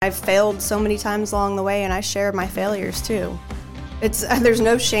I've failed so many times along the way, and I share my failures too. There's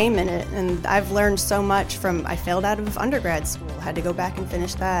no shame in it, and I've learned so much from, I failed out of undergrad school, had to go back and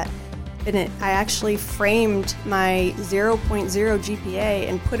finish that. And I actually framed my 0.0 GPA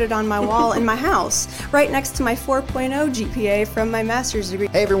and put it on my wall in my house, right next to my 4.0 GPA from my master's degree.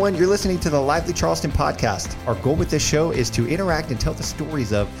 Hey everyone, you're listening to the Lively Charleston podcast. Our goal with this show is to interact and tell the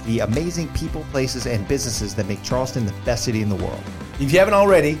stories of the amazing people, places, and businesses that make Charleston the best city in the world. If you haven't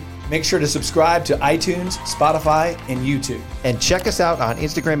already, make sure to subscribe to iTunes, Spotify, and YouTube. And check us out on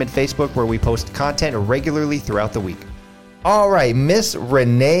Instagram and Facebook, where we post content regularly throughout the week. All right, Miss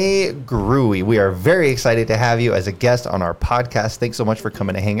Renee Gruey, we are very excited to have you as a guest on our podcast. Thanks so much for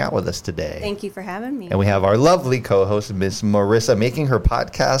coming to hang out with us today. Thank you for having me. And we have our lovely co-host, Miss Marissa, making her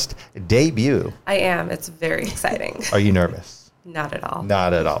podcast debut. I am. It's very exciting. Are you nervous? Not at all.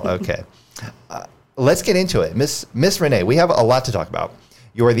 Not at all. Okay. Let's get into it. Miss Renee, we have a lot to talk about.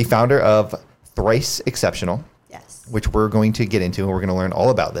 You are the founder of Thrice Exceptional. Yes. Which we're going to get into, and we're going to learn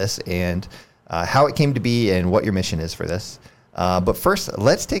all about this and how it came to be and what your mission is for this. But first,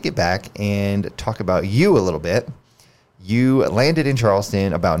 let's take it back and talk about you a little bit. You landed in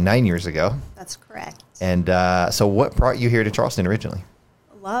Charleston about 9 years ago. That's correct. And so what brought you here to Charleston originally?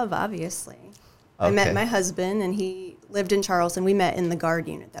 Love, obviously. Okay. I met my husband, and he lived in Charleston. We met in the guard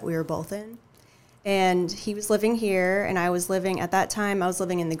unit that we were both in. And he was living here, and I was living in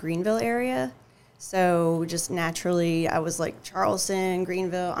the Greenville area. So just naturally, I was like, Charleston,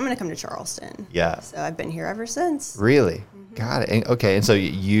 Greenville, I'm going to come to Charleston. Yeah. So I've been here ever since. Really? Mm-hmm. Got it. And, okay. And so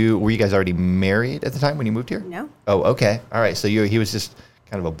were you guys already married at the time when you moved here? No. Oh, okay. All right. So he was just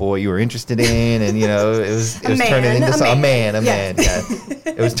kind of a boy you were interested in, and it was turning into a man. Yeah.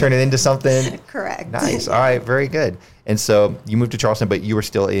 It was turning into something. Correct. Nice. All right. Very good. And so you moved to Charleston, but you were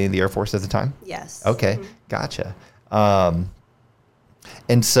still in the Air Force at the time? Yes. Okay. Mm-hmm. Gotcha.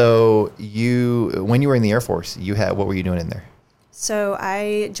 And so when you were in the Air Force, what were you doing in there? So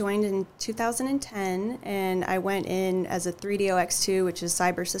I joined in 2010, and I went in as a 3DOX2, which is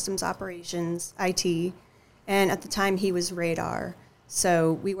Cyber Systems Operations, IT. And at the time, he was radar.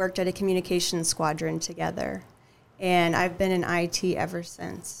 So we worked at a communications squadron together. And I've been in IT ever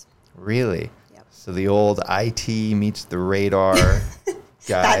since. Really? Yep. So the old IT meets the radar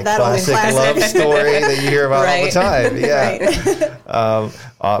guy, that classic love story that you hear about all the time. Yeah.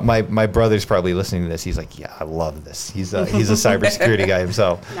 My brother's probably listening to this. He's like, yeah, I love this. He's a cybersecurity guy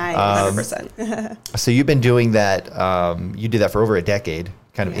himself. Nice. 100%. So you've been doing that. You did that for over a decade,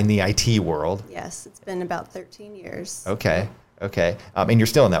 kind of in the IT world. Yes, it's been about 13 years. Okay. And you're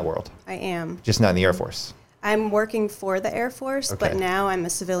still in that world. I am. Just not in the Air Force. I'm working for the Air Force, but now I'm a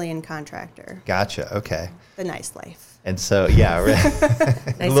civilian contractor. Gotcha. Okay. The nice life. And so, yeah.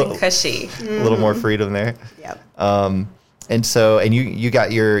 Nice and cushy. A little more freedom there. Yep. And so, and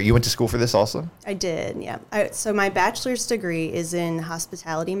you went to school for this also? I did, yeah. So my bachelor's degree is in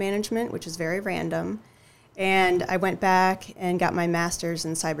hospitality management, which is very random. And I went back and got my master's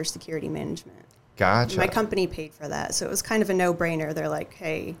in cybersecurity management. Gotcha. My company paid for that, so it was kind of a no-brainer. They're like,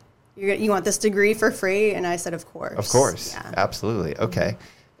 hey, you want this degree for free? And I said, of course. Of course. Yeah. Absolutely. Okay.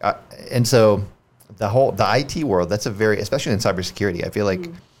 And so the IT world, that's especially in cybersecurity, I feel like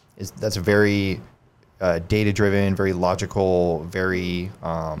that's a very data-driven, very logical, very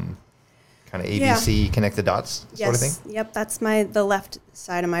kind of ABC, connect the dots sort of thing? Yep, that's the left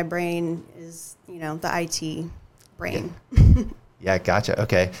side of my brain is, the IT brain. Yeah, gotcha.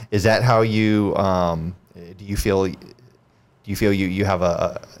 Okay. Is that how you do you feel you have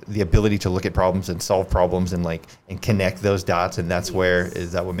the ability to look at problems and solve problems and connect those dots, and that's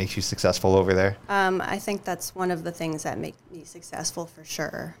is that what makes you successful over there? I think that's one of the things that make me successful for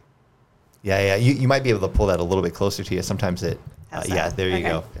sure. Yeah. You might be able to pull that a little bit closer to you. Sometimes it. Yeah, there you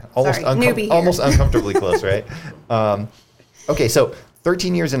go. Almost uncomfortably close, right? Okay, so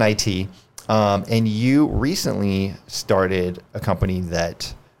 13 years in IT, and you recently started a company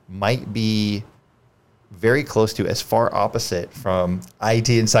that might be very close to as far opposite from IT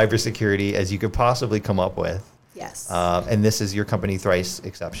and cybersecurity as you could possibly come up with. Yes. And this is your company, Thrice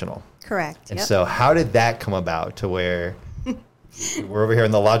Exceptional. Correct. And so how did that come about to where we're over here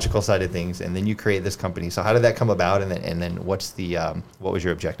on the logical side of things, and then you create this company? So how did that come about, and then what was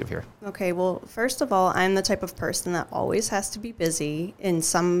your objective here? Okay, well, first of all, I'm the type of person that always has to be busy in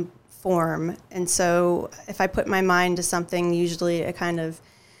some form. And so if I put my mind to something, usually I kind of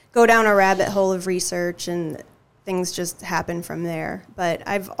go down a rabbit hole of research, and things just happen from there. But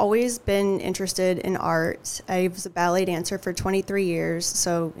I've always been interested in art. I was a ballet dancer for 23 years,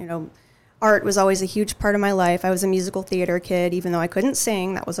 so, art was always a huge part of my life. I was a musical theater kid, even though I couldn't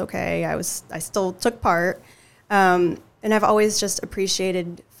sing. That was okay. I still took part. and I've always just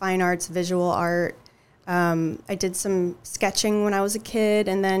appreciated fine arts, visual art. I did some sketching when I was a kid,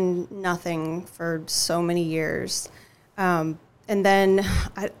 and then nothing for so many years. And then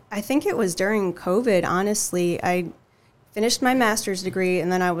I think it was during COVID, honestly, I finished my master's degree,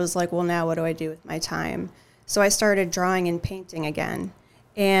 and then I was like, well, now what do I do with my time? So I started drawing and painting again.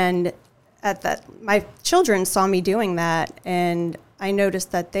 And at that, my children saw me doing that, and I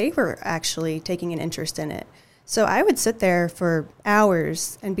noticed that they were actually taking an interest in it. So I would sit there for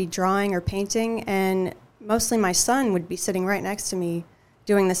hours and be drawing or painting, and mostly my son would be sitting right next to me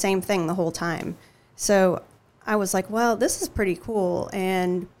doing the same thing the whole time. So I was like, well, this is pretty cool,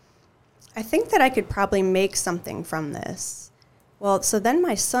 and I think that I could probably make something from this. Well, so then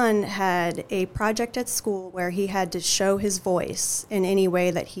my son had a project at school where he had to show his voice in any way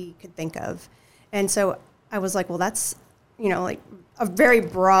that he could think of. And so I was like, well, that's, like a very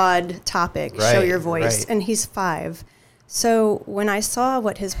broad topic, show your voice. Right. And he's 5. So when I saw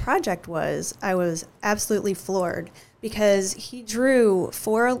what his project was, I was absolutely floored because he drew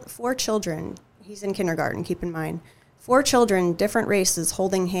four children. He's in kindergarten, keep in mind. 4 children, different races,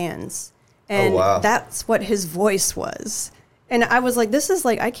 holding hands. And that's what his voice was. And I was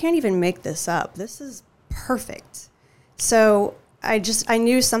like, I can't even make this up. This is perfect. So I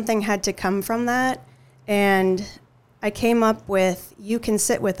knew something had to come from that. And I came up with "You Can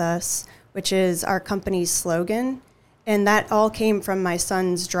Sit With Us," which is our company's slogan. And that all came from my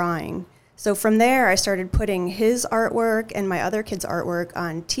son's drawing. So from there, I started putting his artwork and my other kids' artwork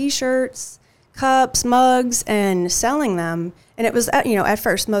on T-shirts, cups, mugs, and selling them. And it was, at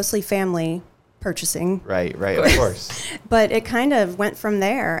first mostly family purchasing. Right, of course. But it kind of went from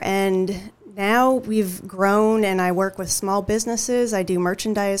there. And now we've grown, and I work with small businesses. I do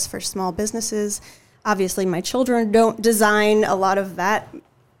merchandise for small businesses. Obviously, my children don't design a lot of that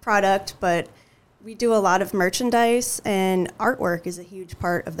product, but we do a lot of merchandise, and artwork is a huge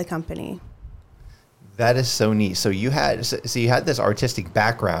part of the company. That is so neat. So you had this artistic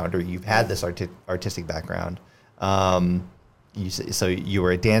background, or you've had this artistic background. So you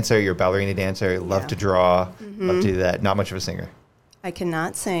were a dancer, you're a ballerina dancer, love to draw, love to do that. Not much of a singer. I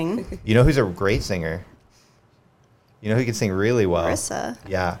cannot sing. You know who's a great singer? You know who can sing really well? Marissa.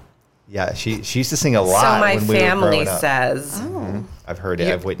 Yeah, she used to sing a lot. So my when we were family growing up. says. Oh. I've heard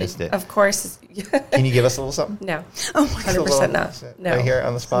it. I've witnessed it. Of course. Can you give us a little something? No. Oh my God. 100% not. No. Right here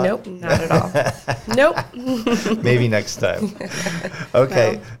on the spot? Nope, not at all. Nope. Maybe next time.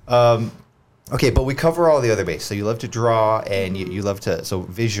 Okay. Okay, but we cover all the other bases. So you love to draw, and you love to, so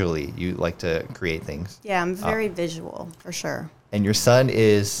visually, you like to create things. Yeah, I'm very visual, for sure. And your son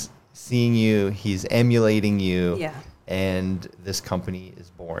is seeing you, he's emulating you. Yeah. And this company is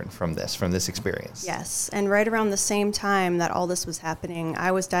born from this experience. Yes, and right around the same time that all this was happening,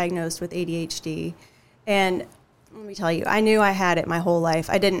 I was diagnosed with ADHD. And let me tell you, I knew I had it my whole life.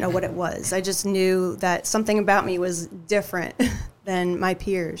 I didn't know what it was. I just knew that something about me was different than my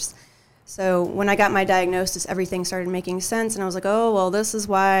peers. So when I got my diagnosis, everything started making sense. And I was like, oh, well, this is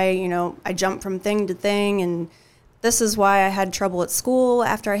why, I jumped from thing to thing. And this is why I had trouble at school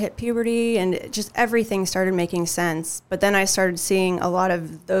after I hit puberty. And just everything started making sense. But then I started seeing a lot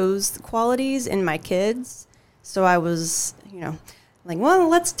of those qualities in my kids. So I was, like, well,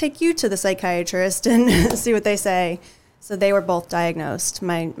 let's take you to the psychiatrist and see what they say. So they were both diagnosed,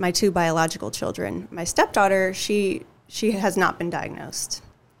 my 2 biological children. My stepdaughter, she has not been diagnosed.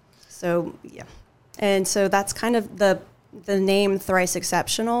 So, yeah. And so that's kind of the name Thrice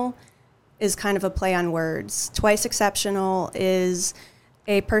Exceptional is kind of a play on words. Twice Exceptional is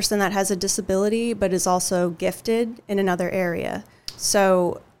a person that has a disability but is also gifted in another area.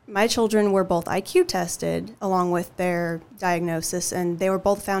 So my children were both IQ tested along with their diagnosis, and they were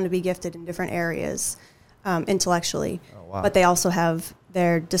both found to be gifted in different areas intellectually. Oh, wow. But they also have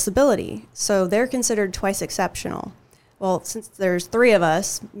their disability. So they're considered twice exceptional. Well, since there's 3 of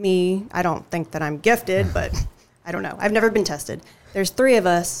us, me, I don't think that I'm gifted, but I don't know. I've never been tested. There's 3 of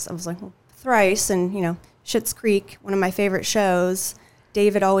us. I was like, well, thrice. And, Schitt's Creek, one of my favorite shows,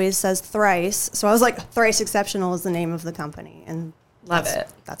 David always says thrice. So I was like, Thrice Exceptional is the name of the company. And Love it.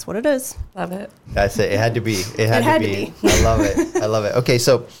 That's what it is. Love it. That's it. It had to be. It had to be. I love it. I love it. Okay,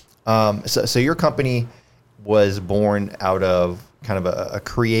 so your company was born out of kind of a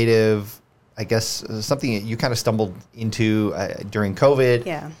creative, I guess, something that you kind of stumbled into during COVID.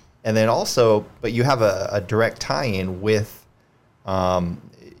 Yeah. And then also, but you have a direct tie-in with,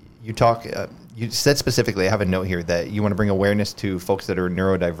 you said specifically, I have a note here, that you want to bring awareness to folks that are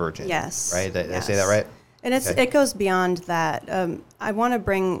neurodivergent. Yes. Right? Did I Yes. say that right? And it goes beyond that. I want to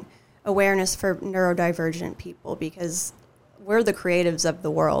bring awareness for neurodivergent people because we're the creatives of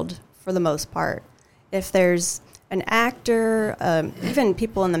the world for the most part. If there's an actor, even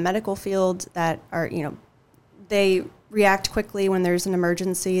people in the medical field that are, they react quickly when there's an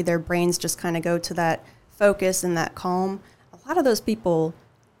emergency. Their brains just kind of go to that focus and that calm. A lot of those people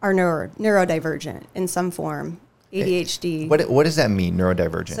are neurodivergent in some form, ADHD. What does that mean,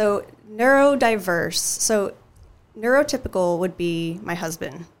 neurodivergent? So neurodiverse. So neurotypical would be my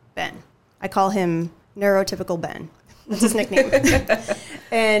husband, Ben. I call him neurotypical Ben. That's his nickname.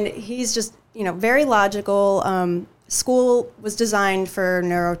 And he's just, very logical. School was designed for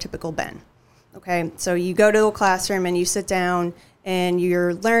neurotypical Ben. Okay, so you go to a classroom and you sit down and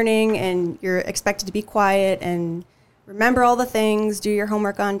you're learning and you're expected to be quiet and remember all the things, do your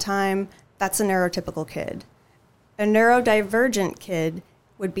homework on time. That's a neurotypical kid. A neurodivergent kid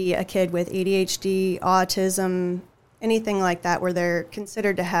would be a kid with ADHD, autism, anything like that, where they're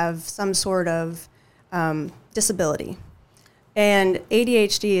considered to have some sort of disability. And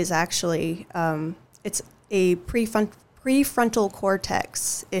ADHD is actually, it's a prefrontal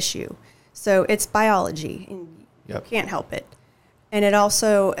cortex issue. So it's biology, and you can't help it. And it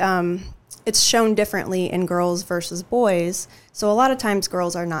also, it's shown differently in girls versus boys. So a lot of times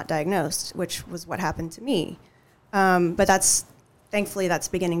girls are not diagnosed, which was what happened to me. But thankfully that's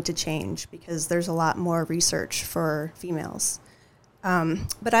beginning to change because there's a lot more research for females.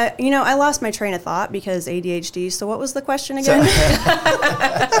 But I lost my train of thought because ADHD. So what was the question again?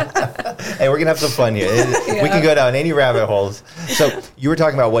 Hey, we're going to have some fun here. We can go down any rabbit holes. So you were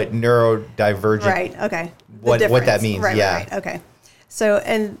talking about what neurodivergent. Right. Okay. What that means. Right, yeah. Right. Okay. So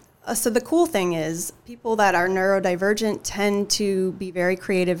the cool thing is people that are neurodivergent tend to be very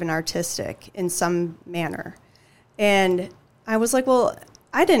creative and artistic in some manner. And I was like, well,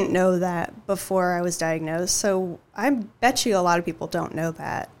 I didn't know that before I was diagnosed, so I bet you a lot of people don't know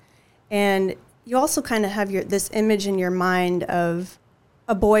that. And you also kind of have this image in your mind of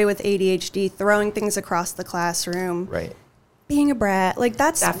a boy with ADHD throwing things across the classroom, right? Being a brat. Like,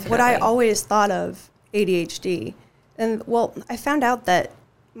 that's Definitely what I always thought of ADHD. And, well, I found out that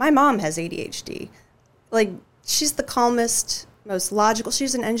my mom has ADHD. Like, she's the calmest, most logical.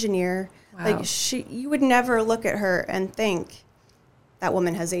 She's an engineer. Wow. Like, you would never look at her and think, that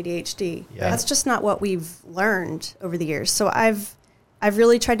woman has ADHD. Yeah. That's just not what we've learned over the years. So I've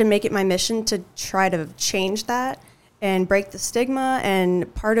really tried to make it my mission to try to change that and break the stigma.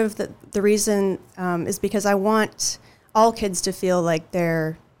 And part of the reason is because I want all kids to feel like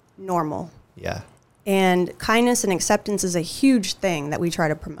they're normal. Yeah. And kindness and acceptance is a huge thing that we try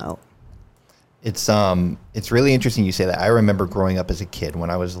to promote. It's really interesting you say that. I remember growing up as a kid when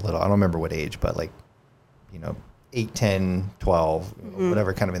I was little. I don't remember what age, but 8, 10, 12,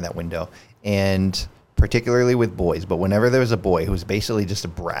 whatever, kind of in that window. And particularly with boys, but whenever there was a boy who was basically just a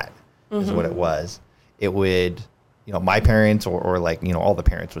brat, is what it was, it would, my parents or all the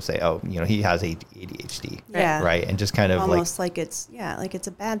parents would say, oh, he has ADHD. Yeah. Right. And just kind of almost like it's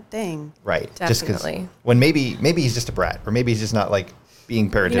a bad thing. Right. Definitely. Just because when maybe he's just a brat, or maybe he's just not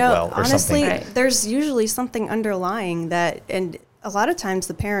being parented well or honestly, something. Right. There's usually something underlying that, and a lot of times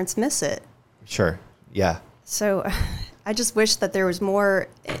the parents miss it. Sure. Yeah. So I just wish that there was more,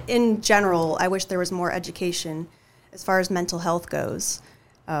 in general, I wish there was more education as far as mental health goes.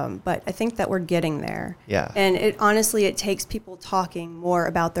 But I think that we're getting there. Yeah. And it takes people talking more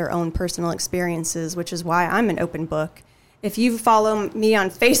about their own personal experiences, which is why I'm an open book. If you follow me on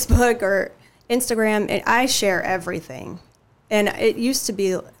Facebook or Instagram, I share everything. And it used to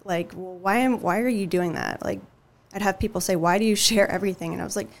be like, well, why are you doing that? Like, I'd have people say, why do you share everything? And I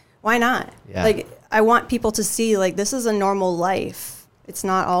was like, why not? Yeah. Like, I want people to see, this is a normal life. It's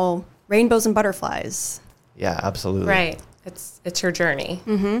not all rainbows and butterflies. Yeah, absolutely. Right. It's your journey.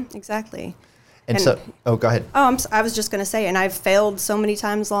 Mm-hmm, exactly. And so, go ahead. Oh, I was just going to say, and I've failed so many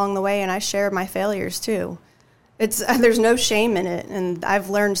times along the way, and I share my failures too. There's no shame in it, and I've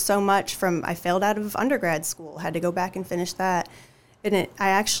learned so much I failed out of undergrad school, had to go back and finish that. And I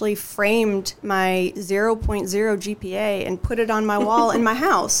actually framed my 0.0 GPA and put it on my wall in my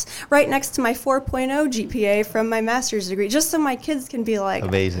house, right next to my 4.0 GPA from my master's degree, just so my kids can be like,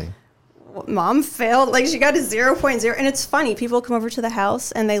 amazing. Mom failed, she got a 0.0. And it's funny, people come over to the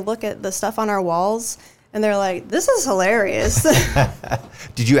house and they look at the stuff on our walls and they're like, this is hilarious.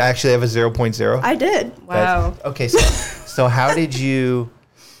 Did you actually have a 0.0? I did. Wow. Okay, so how did you,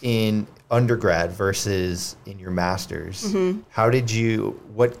 in undergrad versus in your master's,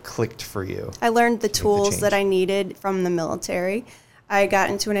 what clicked for you? I learned the tools that I needed from the military. I got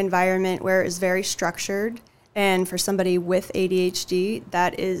into an environment where it was very structured. And for somebody with ADHD,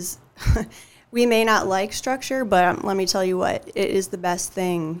 that is, we may not like structure, but let me tell you what, it is the best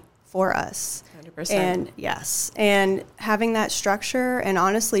thing for us. 100%. And yes, and having that structure and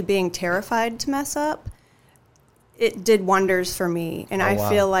honestly being terrified to mess up, it did wonders for me. And I wow.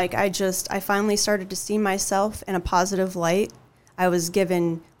 feel like I finally started to see myself in a positive light. I was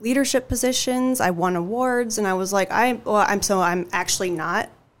given leadership positions. I won awards, and I was like, I'm actually not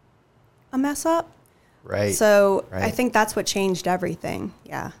a mess up. Right. So Right. I think that's what changed everything.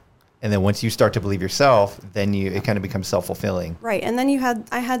 Yeah. And then once you start to believe yourself, then it kind of becomes self-fulfilling. Right. And then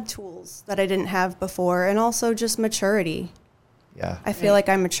I had tools that I didn't have before, and also just maturity. Yeah. I feel like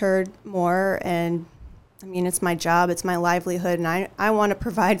I matured more, and I mean, it's my job, it's my livelihood, and I want to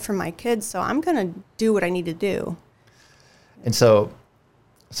provide for my kids, so I'm going to do what I need to do. And so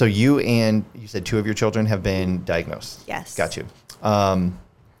you said 2 of your children have been diagnosed. Yes. Got you.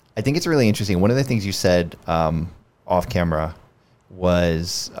 I think it's really interesting. One of the things you said off camera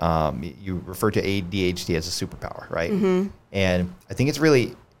was you referred to ADHD as a superpower, right? Mm-hmm. And I think it's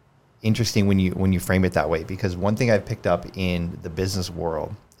really interesting when you frame it that way, because one thing I've picked up in the business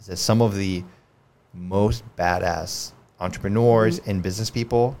world is that some of the most badass entrepreneurs and business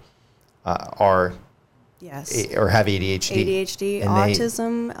people are or have ADHD. ADHD, and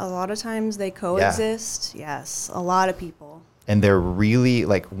autism, a lot of times they coexist. Yeah. Yes, a lot of people. And they're really,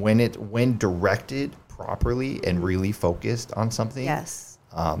 like, when directed properly and really focused on something. Yes.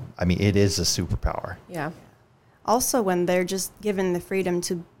 I mean, it is a superpower. Yeah. Also, when they're just given the freedom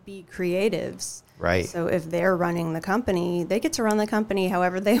to be creatives. Right. So if they're running the company, they get to run the company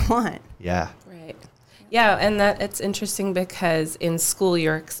however they want. Yeah. Right. Yeah, and that it's interesting because in school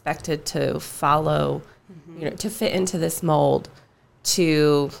you're expected to follow, to fit into this mold,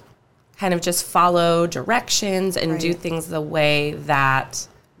 to kind of just follow directions and do things the way that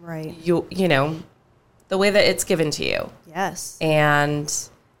the way that it's given to you. Yes. And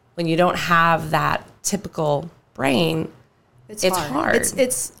when you don't have that typical brain, it's hard.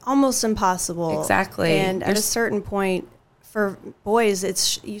 It's almost impossible. Exactly. And at a certain point, for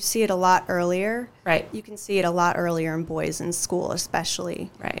boys, you see it a lot earlier. Right. You can see it a lot earlier in boys in school, especially.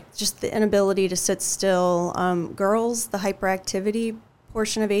 Right. Just the inability to sit still. Girls, the hyperactivity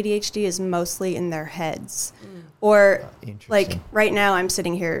portion of ADHD is mostly in their heads. Or like right now, I'm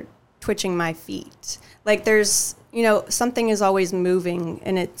sitting here twitching my feet. Like there's, something is always moving,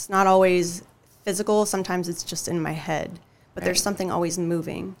 and it's not always physical. Sometimes it's just in my head, but there's something always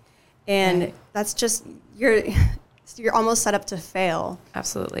moving. And that's just, you're almost set up to fail.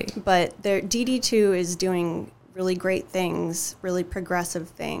 Absolutely. But DD2 is doing really great things, really progressive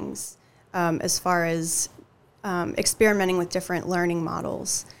things, as far as experimenting with different learning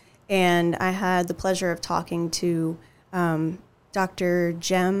models. And I had the pleasure of talking to Dr.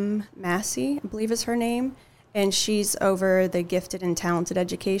 Jem Massey, I believe is her name, and she's over the gifted and talented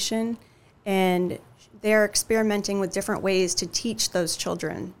education. And they're experimenting with different ways to teach those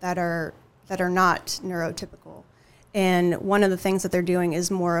children that are not neurotypical. And one of the things that they're doing is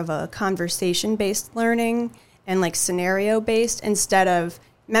more of a conversation-based learning and like scenario-based, instead of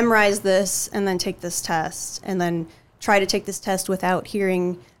memorize this and then take this test and then try to take this test without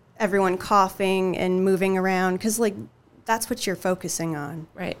hearing everyone coughing and moving around. Because like that's what you're focusing on.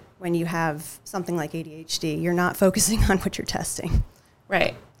 Right. When you have something like ADHD, you're not focusing on what you're testing.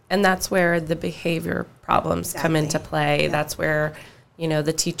 Right. And that's where the behavior problems come into play. Yeah. That's where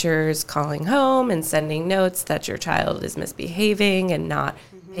the teacher's calling home and sending notes that your child is misbehaving and not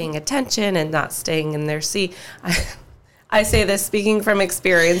paying attention and not staying in their seat. I say this speaking from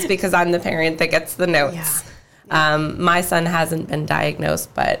experience because I'm the parent that gets the notes. Yeah. My son hasn't been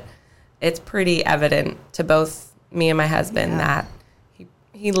diagnosed, but it's pretty evident to both me and my husband that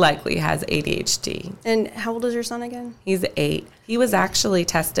he likely has ADHD. And how old is your son again? He's 8. He was actually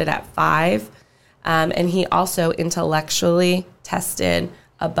tested at 5. And he also intellectually tested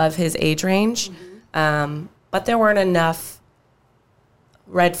above his age range. But there weren't enough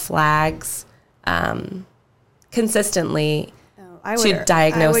red flags consistently to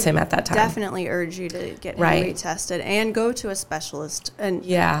diagnose him at that time. Definitely urge you to get him retested and go to a specialist, an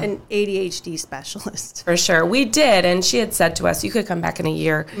ADHD specialist. For sure. We did, and she had said to us, you could come back in a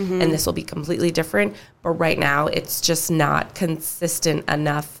year and this will be completely different. But right now, it's just not consistent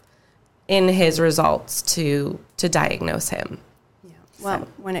enough in his results to diagnose him. Yeah. Well,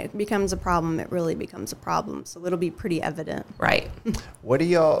 when it becomes a problem, it really becomes a problem. So it'll be pretty evident. Right. What do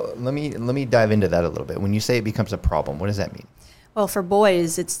y'all, let me dive into that a little bit. When you say it becomes a problem, what does that mean? Well, for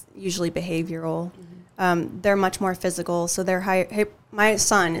boys, it's usually behavioral. They're much more physical. So they're my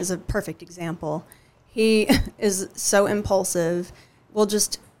son is a perfect example. He is so impulsive.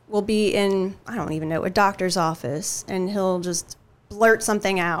 We'll be in, I don't even know, a doctor's office, and he'll just blurt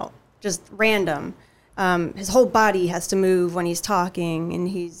something out. Just random. His whole body has to move when he's talking, and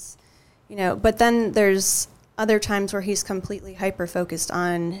he's, but then there's other times where he's completely hyper-focused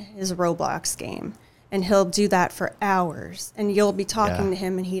on his Roblox game. and he'll do that for hours, and you'll be talking Yeah. to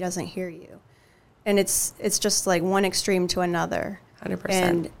him and he doesn't hear you. And it's just like one extreme to another.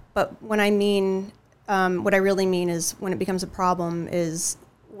 100%. But what I really mean is when it becomes a problem is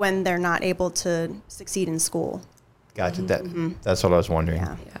when they're not able to succeed in school. Gotcha. That's what I was wondering.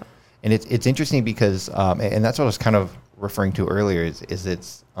 Yeah. Yeah. And it's interesting because, and that's what I was kind of referring to earlier. Is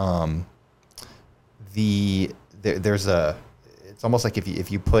it's there's it's almost like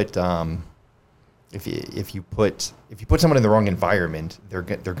if you put someone in the wrong environment, they're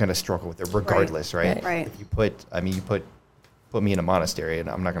going to struggle with it regardless, right? Right. If you put me in a monastery, and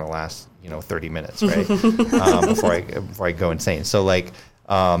I'm not going to last 30 minutes, right? before I go insane. So like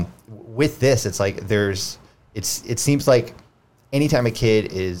with this, it's like it seems like anytime a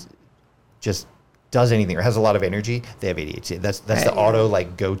kid is just does anything or has a lot of energy, they have ADHD. That's Right. the auto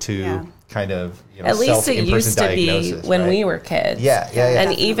like go to kind of At least it used to be diagnosis, when right? we were kids. Yeah.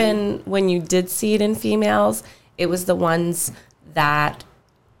 And even when you did see it in females, it was the ones that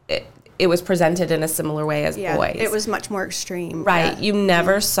it was presented in a similar way as boys. It was much more extreme. right. Yeah. You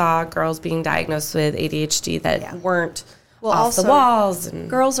never saw girls being diagnosed with ADHD that weren't Well, off also, the walls. And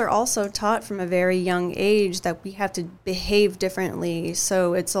girls are also taught from a very young age that we have to behave differently.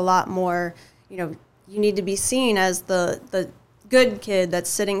 So it's a lot more, you need to be seen as the good kid that's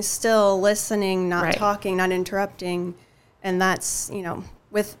sitting still, listening, not Right. talking, not interrupting. And that's,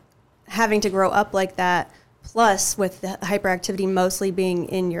 with having to grow up like that, plus with the hyperactivity mostly being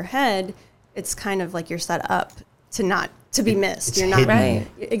in your head, it's kind of like you're set up to be missed. It's You're not hidden. Right.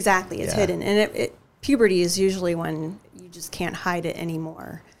 Exactly, it's Yeah. hidden. And puberty is usually when you just can't hide it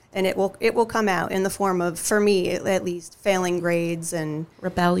anymore. And it will come out in the form of, for me at least, failing grades and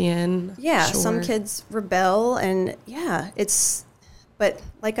rebellion. some Sure. kids rebel, and but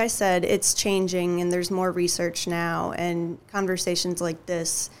like I said, it's changing and there's more research now, and conversations like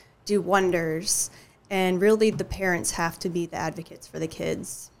this do wonders, and really the parents have to be the advocates for the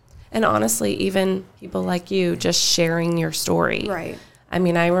kids. And honestly, even people like you just sharing your story. Right. I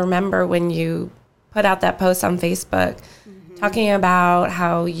mean, I remember when you put out that post on Facebook talking about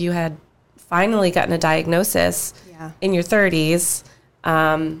how you had finally gotten a diagnosis in your 30s,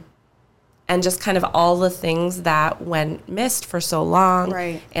 and just kind of all the things that went missed for so long,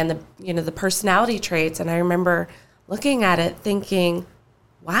 Right. and the personality traits. And I remember looking at it thinking,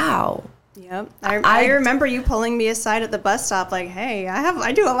 wow. Yep. I remember you pulling me aside at the bus stop like, hey,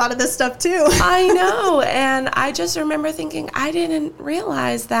 I do a lot of this stuff too. I know. And I just remember thinking, I didn't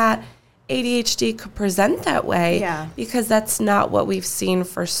realize that ADHD could present that way, because that's not what we've seen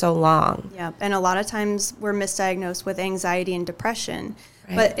for so long. Yeah, and a lot of times we're misdiagnosed with anxiety and depression.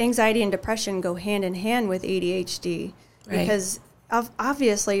 Right. But anxiety and depression go hand in hand with ADHD, because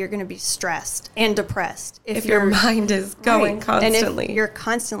obviously you're going to be stressed and depressed If your mind is going Right. constantly. And if you're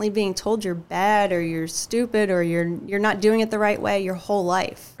constantly being told you're bad or you're stupid or you're not doing it the right way your whole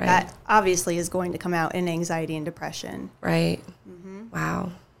life, Right. that obviously is going to come out in anxiety and depression. Right.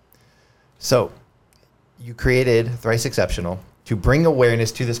 Wow. So you created Thrice Exceptional to bring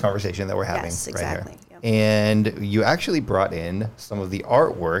awareness to this conversation that we're having Yes, right exactly. here. Yep. And you actually brought in some of the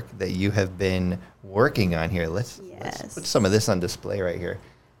artwork that you have been working on here. Let's Yes. put some of this on display right here.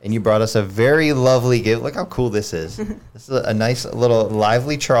 And you brought us a very lovely gift. Look how cool this is. This is a nice little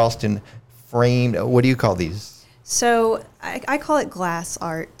lively Charleston framed. What do you call these? So I call it glass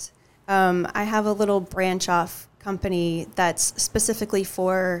art. I have a little branch off company that's specifically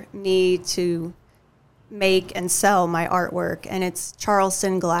for me to make and sell my artwork, and it's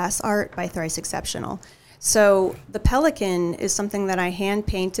Charleston Glass Art by Thrice Exceptional. So the pelican is something that I hand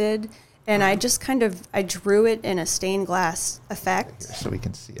painted, and I just I drew it in a stained glass effect. So we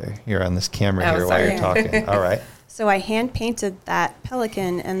can see her here on this camera Oh, here while you're sorry. talking. All right. So I hand painted that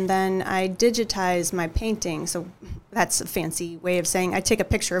pelican, and then I digitized my painting. So that's a fancy way of saying I take a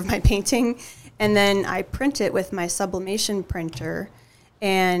picture of my painting, and then I print it with my sublimation printer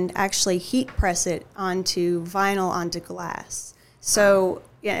and actually heat press it onto vinyl, onto glass. So,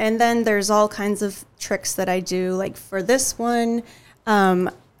 yeah, and then there's all kinds of tricks that I do. Like for this one,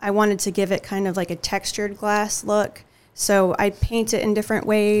 I wanted to give it kind of like a textured glass look. So I paint it in different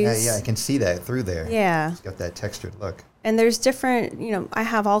ways. Yeah, I can see that through there. Yeah. It's got that textured look. And there's different, I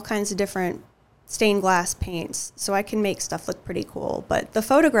have all kinds of different stained glass paints, so I can make stuff look pretty cool. But the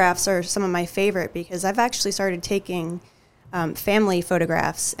photographs are some of my favorite because I've actually started taking family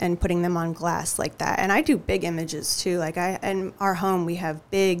photographs and putting them on glass like that. And I do big images too. Like in our home, we have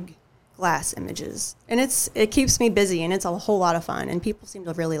big glass images, and it keeps me busy, and it's a whole lot of fun, and people seem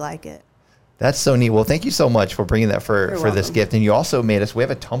to really like it. That's so neat. Well, thank you so much for bringing that for this welcome. gift. And you also made us. We have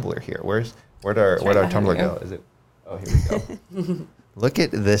a tumbler here. Where'd our tumbler go? Is it? Oh, here we go. Look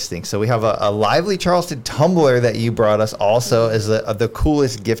at this thing. So we have a Lively Charleston tumbler that you brought us also as the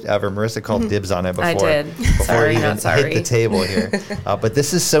coolest gift ever. Marissa called dibs on it before. I did. Before Sorry, we even not sorry. hit the table here. But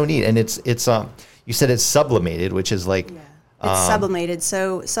this is so neat. And it's you said it's sublimated, which is like... It's sublimated.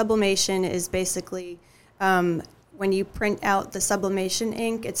 So sublimation is basically when you print out the sublimation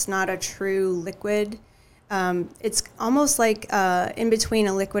ink, it's not a true liquid. It's almost like in between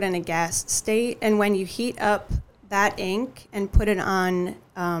a liquid and a gas state. And when you heat up that ink and put it on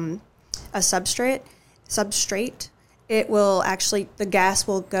a substrate, it will actually, the gas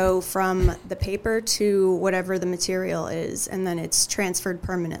will go from the paper to whatever the material is, and then it's transferred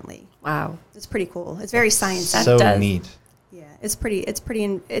permanently. Wow. It's pretty cool. It's very sciencey. So does. neat. Yeah,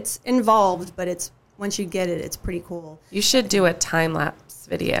 it's involved, but it's once you get it, it's pretty cool. You should do a time lapse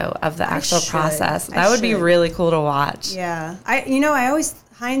video of the actual should. process. I That would be should. really cool to watch. Yeah, I always,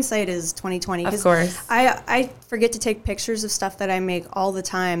 hindsight is 20/20. Of course. I forget to take pictures of stuff that I make all the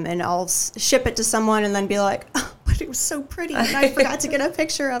time, and I'll ship it to someone and then be like, oh, but it was so pretty, and I forgot to get a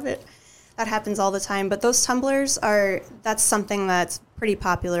picture of it. That happens all the time. But those tumblers that's something that's pretty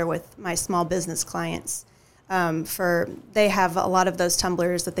popular with my small business clients. They have a lot of those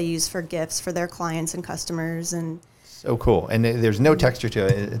tumblers that they use for gifts for their clients and customers, and So cool. And there's no texture to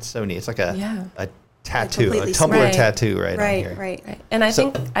it. It's so neat. It's like a tattoo, a completely tumbler Right. tattoo on here. right. And I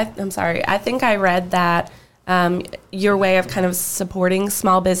So- think, I'm sorry, I think I read that your way of kind of supporting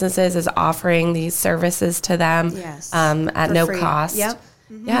small businesses is offering these services to them Yes, at for no free. cost. Yep.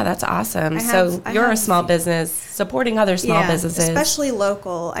 Yeah, that's awesome. I So have- you're a small business supporting other small businesses. especially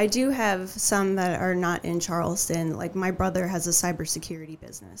local. I do have some that are not in Charleston. Like my brother has a cybersecurity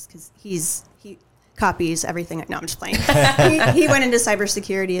business because he copies everything. No, I'm just playing. he went into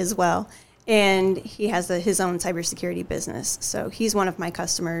cybersecurity as well, and he has his own cybersecurity business. So he's one of my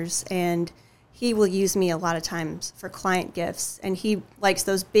customers, and he will use me a lot of times for client gifts. And he likes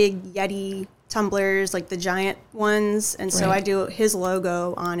those big Yeti tumblers, like the giant ones, and so Right. I do his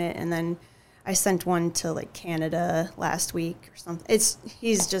logo on it, and then I sent one to like Canada last week or something.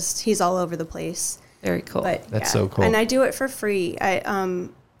 He's all over the place. Very cool. But That's so cool. And I do it for free.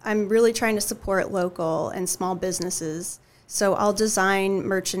 I'm really trying to support local and small businesses. So I'll design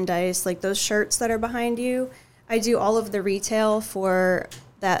merchandise like those shirts that are behind you. I do all of the retail for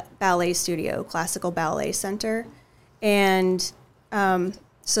that ballet studio, Classical Ballet Center, and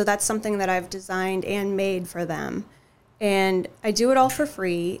so that's something that I've designed and made for them. And I do it all for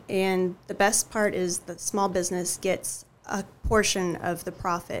free. And the best part is the small business gets a portion of the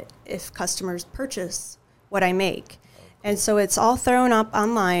profit if customers purchase what I make. And so it's all thrown up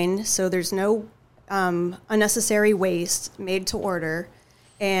online. So there's no unnecessary waste, made to order.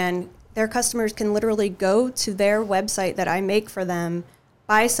 And their customers can literally go to their website that I make for them,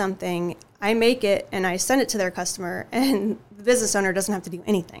 buy something, I make it, and I send it to their customer, and the business owner doesn't have to do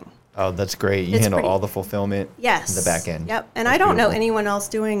anything. Oh, that's great. You It's handle pretty- all the fulfillment Yes. in the back end. Yep. And That's I don't know beautiful. anyone else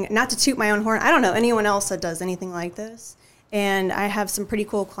doing, not to toot my own horn, I don't know anyone else that does anything like this. And I have some pretty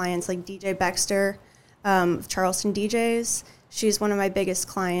cool clients like DJ Baxter, Charleston DJs. She's one of my biggest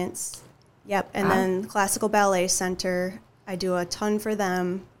clients. Yep. And Wow. then Classical Ballet Center, I do a ton for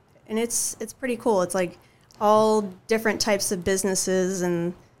them. And it's pretty cool. It's like all different types of businesses,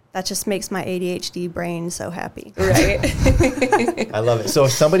 and that just makes my ADHD brain so happy. Right. I love it. So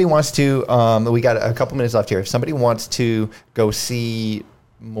if somebody wants to, we got a couple minutes left here. If somebody wants to go see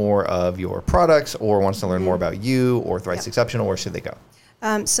more of your products or wants to learn more about you or Thrice Exceptional, where should they go?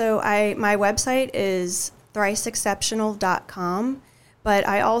 So my website is thriceexceptional.com, but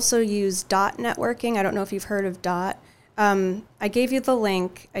I also use Dot Networking. I don't know if you've heard of Dot. I gave you the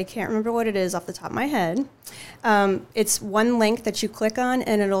link. I can't remember what it is off the top of my head. It's one link that you click on,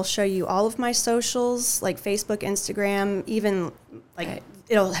 and it'll show you all of my socials, like Facebook, Instagram, even like Right.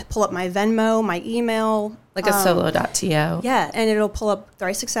 it'll pull up my Venmo, my email. Like a solo.to. Yeah, and it'll pull up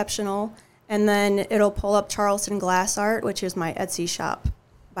Thrice Exceptional, and then it'll pull up Charleston Glass Art, which is my Etsy shop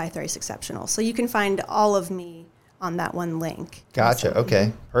by Thrice Exceptional. So you can find all of me on that one link. Gotcha.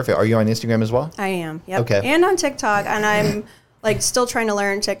 Okay. Perfect. Are you on Instagram as well? I am. Yep. Okay. And on TikTok, and I'm like still trying to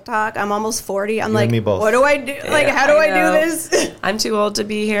learn TikTok. I'm almost 40. I'm You like, and me both. what do I do? Like, Yeah, how do I I do know. this? I'm too old to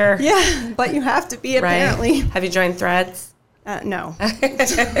be here. Yeah, but you have to be Right. apparently. Have you joined Threads? No.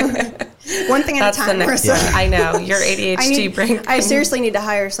 One thing at That's a the time. next Marissa. one. I know. Your ADHD brain. I seriously need to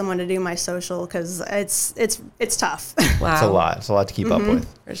hire someone to do my social because it's tough. Wow. It's a lot. It's a lot to keep up with.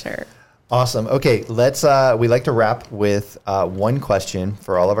 For sure. Awesome. Okay, let's. We like to wrap with one question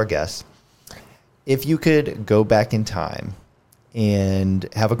for all of our guests. If you could go back in time and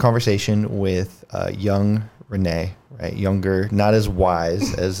have a conversation with young Renee, right, younger, not as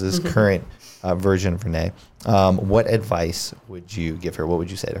wise as this current version of Renee. What advice would you give her? What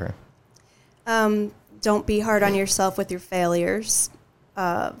would you say to her? Don't be hard on yourself with your failures.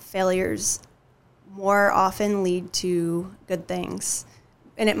 Failures more often lead to good things.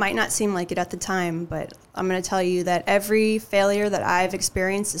 And it might not seem like it at the time, but I'm going to tell you that every failure that I've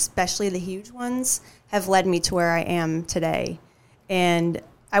experienced, especially the huge ones, have led me to where I am today. And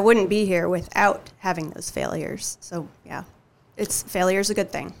I wouldn't be here without having those failures. So, yeah, failure's a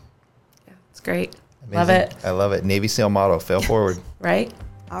good thing. Yeah, it's great. Amazing. Love it. I love it. Navy SEAL motto, fail forward. Right?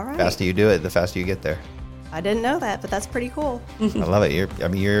 All right. The faster you do it, the faster you get there. I didn't know that, but that's pretty cool. I love it.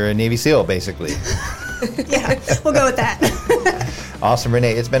 You're a Navy SEAL, basically. Yeah, we'll go with that. Awesome,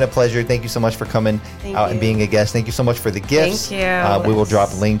 Renee. It's been a pleasure. Thank you so much for coming out and being a guest. Thank you so much for the gifts. Thank you. We will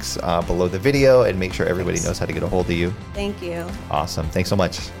drop links below the video and make sure everybody knows how to get a hold of you. Thank you. Awesome. Thanks so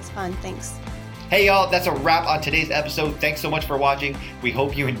much. It's fun. Thanks. Hey y'all, that's a wrap on today's episode. Thanks so much for watching. We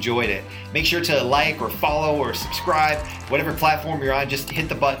hope you enjoyed it. Make sure to like or follow or subscribe, whatever platform you're on, just hit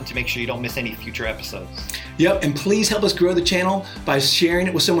the button to make sure you don't miss any future episodes. Yep, and please help us grow the channel by sharing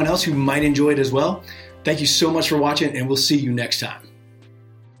it with someone else who might enjoy it as well. Thank you so much for watching, and we'll see you next time.